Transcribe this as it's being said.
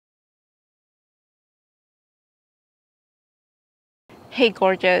Hey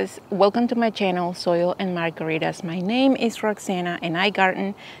gorgeous, welcome to my channel Soil and Margaritas. My name is Roxana and I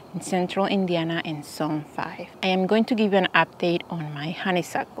garden in central Indiana in zone 5. I am going to give you an update on my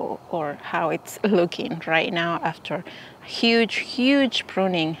honeysuckle, or how it's looking right now after a huge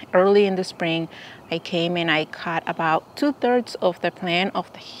pruning early in the spring. I came and I cut about 2/3 of the plant,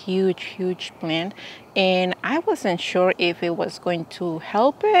 of the huge plant, and I wasn't sure if it was going to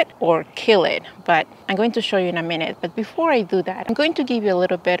help it or kill it, but I'm going to show you in a minute. But before I do that, I'm going to give you a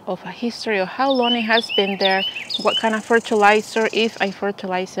little bit of a history of how long it has been there, what kind of fertilizer, if I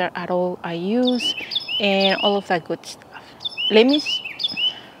fertilizer at all, I use, and all of that good stuff.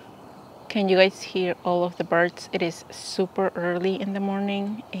 Can you guys hear all of the birds? It is super early in the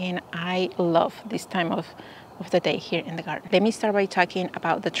morning and I love this time of the day here in the garden. Let me start by talking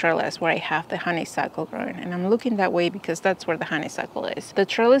about the trellis where I have the honeysuckle growing, and I'm looking that way because that's where the honeysuckle is. The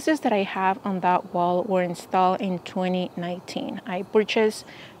trellises that I have on that wall were installed in 2019. I purchased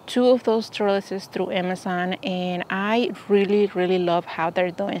 2 of those trellises through Amazon and I really love how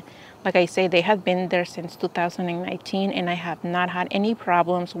they're doing. Like I say, they have been there since 2019 and I have not had any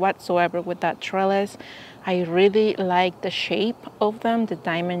problems whatsoever with that trellis. I really like the shape of them, the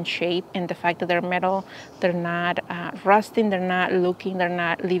diamond shape, and the fact that they're metal. They're not rusting, they're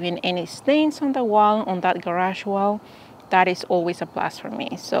not leaving any stains on the wall, on that garage wall. That is always a plus for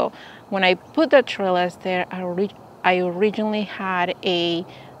me. So when I put the trellis there, I originally had a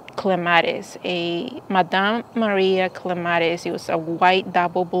clematis, a Madame Maria clematis. It was a white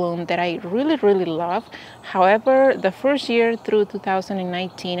double bloom that I really love. However, the first year through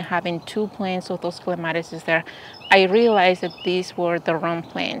 2019, having 2 plants of those clematises there, I realized that these were the wrong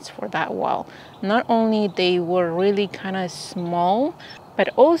plants for that wall. Not only they were really kind of small, but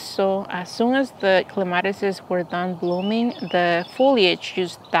also as soon as the clematises were done blooming, the foliage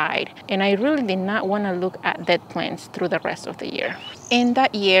just died, and I really did not want to look at dead plants through the rest of the year. In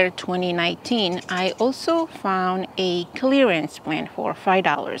that year 2019, I also found a clearance plant for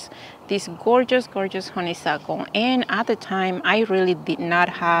 $5. This gorgeous honeysuckle, and at the time I really did not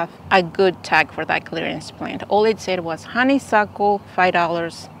have a good tag for that clearance plant. All it said was honeysuckle,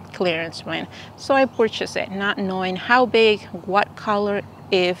 $5 clearance plant. So I purchased it, not knowing how big, what color,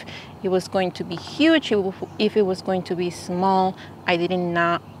 if it was going to be huge, if it was going to be small. I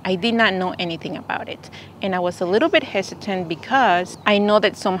did not know anything about it, and I was a little bit hesitant because I know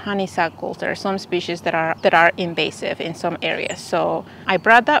that some honeysuckles, there are some species that are invasive in some areas. So I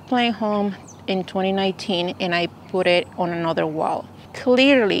brought that plant home in 2019 and I put it on another wall.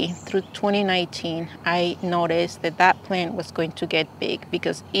 Clearly through 2019, I noticed that that plant was going to get big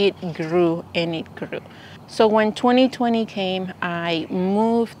because it grew and it grew. So when 2020 came, I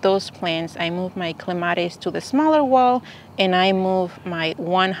moved those plants. I moved my clematis to the smaller wall and I moved my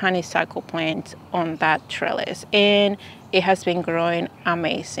 1 honeysuckle plant on that trellis, and it has been growing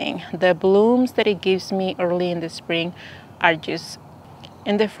amazing. The blooms that it gives me early in the spring are just,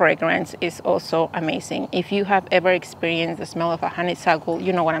 and the fragrance is also amazing. If you have ever experienced the smell of a honeysuckle,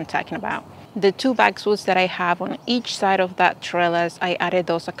 you know what I'm talking about. The 2 backswoods that I have on each side of that trellis, I added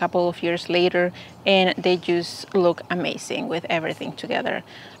those a couple of years later, and they just look amazing with everything together.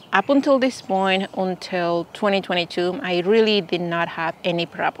 Up until this point, until 2022, I really did not have any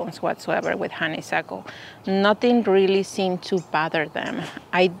problems whatsoever with honeysuckle. Nothing really seemed to bother them.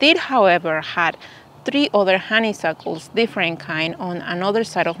 I did, however, had 3 other honeysuckles, different kind, on another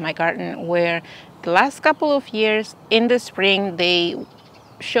side of my garden, where the last couple of years in the spring they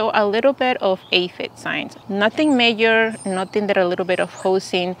show a little bit of aphid signs. Nothing major, nothing that a little bit of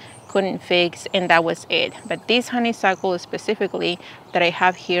hosing couldn't fix, and that was it. But this honeysuckle specifically that I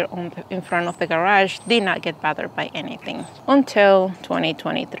have here in front of the garage did not get bothered by anything until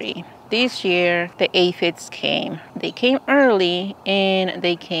 2023. This year, the aphids came. They came early and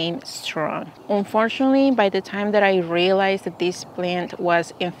they came strong. Unfortunately, by the time that I realized that this plant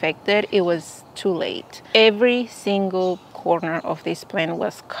was infected, it was too late. Every single corner of this plant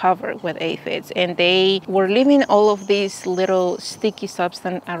was covered with aphids, and they were leaving all of these little sticky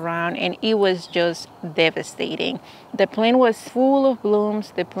substance around, and it was just devastating. The plant was full of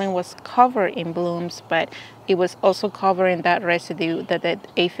blooms, the plant was covered in blooms, but it was also covering that residue that the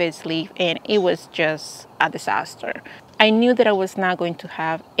aphids leave, and it was just a disaster. I knew that I was not going to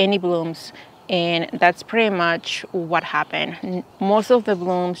have any blooms, and that's pretty much what happened. Most of the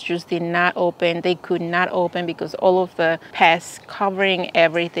blooms just did not open. They could not open because all of the pests covering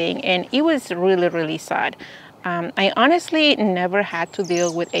everything, and it was really sad. I honestly never had to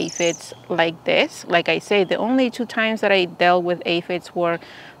deal with aphids like this. Like I say, the only 2 times that I dealt with aphids were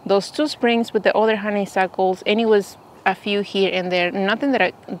those 2 springs with the other honeysuckles, and it was a few here and there, nothing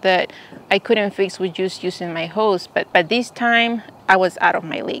that I couldn't fix with just using my hose, but this time I was out of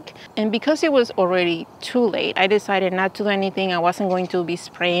my league. And because it was already too late, I decided not to do anything. I wasn't going to be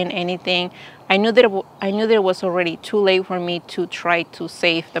spraying anything. I knew that it was already too late for me to try to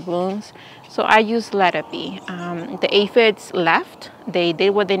save the blooms. So I used Let It Be. The aphids left. They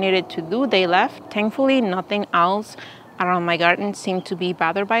did what they needed to do. They left. Thankfully, nothing else around my garden seemed to be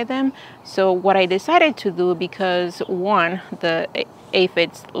bothered by them. So what I decided to do, because one, the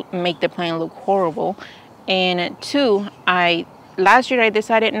aphids make the plant look horrible, and two, last year I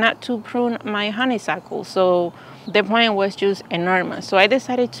decided not to prune my honeysuckle. So the plant was just enormous. So I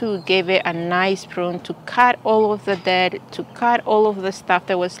decided to give it a nice prune, to cut all of the dead, to cut all of the stuff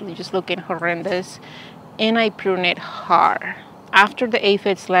that was just looking horrendous, and I pruned it hard. After the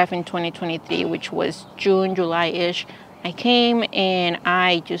aphids left in 2023, which was June, July-ish, I came and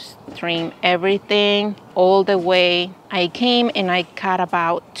I just trimmed everything all the way. I came and I cut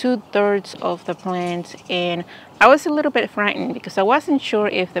about 2/3 of the plants, and I was a little bit frightened because I wasn't sure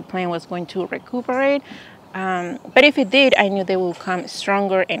if the plant was going to recuperate. But if it did, I knew they will come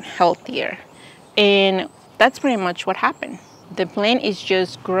stronger and healthier. And that's pretty much what happened. The plant is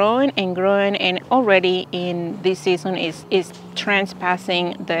just growing and growing, and already in this season is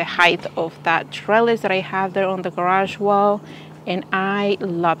transpassing the height of that trellis that I have there on the garage wall, and I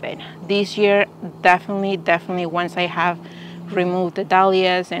love it. This year, definitely once I have removed the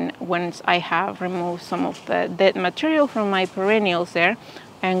dahlias and once I have removed some of the dead material from my perennials there,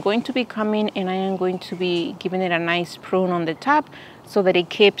 I am going to be coming and I am going to be giving it a nice prune on the top so that it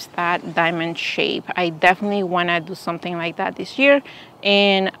keeps that diamond shape. I definitely want to do something like that this year,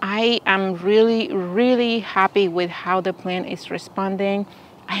 and I am really happy with how the plant is responding.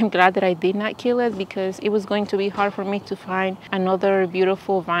 I am glad that I did not kill it, because it was going to be hard for me to find another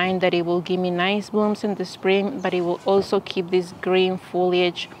beautiful vine that it will give me nice blooms in the spring, but it will also keep this green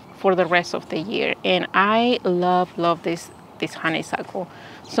foliage for the rest of the year. And I love this honeysuckle.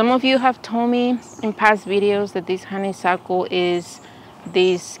 Some of you have told me in past videos that this honeysuckle is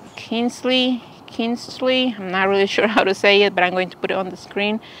this Kingsley, I'm not really sure how to say it, but I'm going to put it on the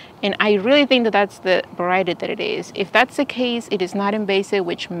screen. And I really think that that's the variety that it is. If that's the case, it is not invasive,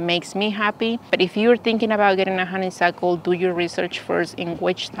 which makes me happy. But if you're thinking about getting a honeysuckle, do your research first in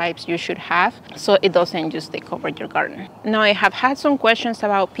which types you should have, so it doesn't just take over your garden. Now, I have had some questions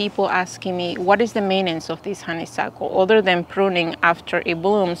about people asking me, what is the maintenance of this honeysuckle? Other than pruning after it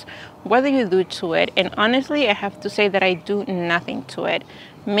blooms, what do you do to it? And honestly, I have to say that I do nothing to it.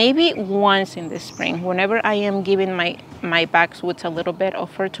 Maybe once in the spring, whenever I am giving my boxwoods a little bit of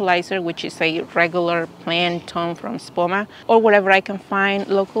fertilizer, which is a regular plant tone from Spoma or whatever I can find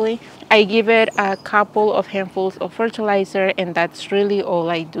locally, I give it a couple of handfuls of fertilizer, and that's really all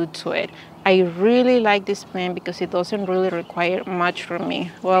I do to it. I really like this plant because it doesn't really require much from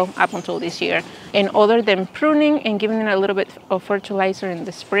me, well, up until this year. And other than pruning and giving it a little bit of fertilizer in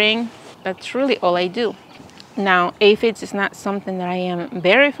the spring, that's really all I do. Now, aphids is not something that I am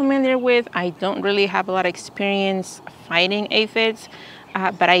very familiar with. I don't really have a lot of experience fighting aphids,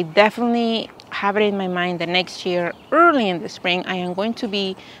 but I definitely have it in my mind that next year, early in the spring, I am going to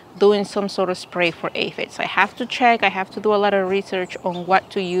be doing some sort of spray for aphids. I have to check, I have to do a lot of research on what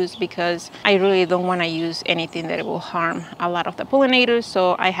to use, because I really don't want to use anything that will harm a lot of the pollinators,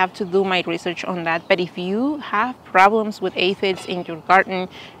 so I have to do my research on that. But if you have problems with aphids in your garden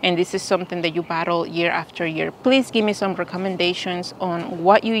and this is something that you battle year after year, please give me some recommendations on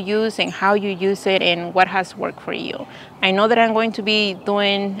what you use and how you use it and what has worked for you. I know that I'm going to be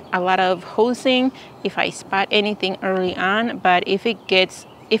doing a lot of hosing if I spot anything early on, but if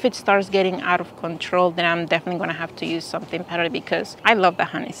it starts getting out of control, then I'm definitely going to have to use something better, because I love the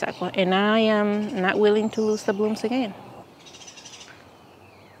honeysuckle and I am not willing to lose the blooms again.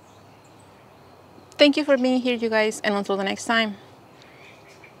 Thank you for being here, you guys, and until the next time.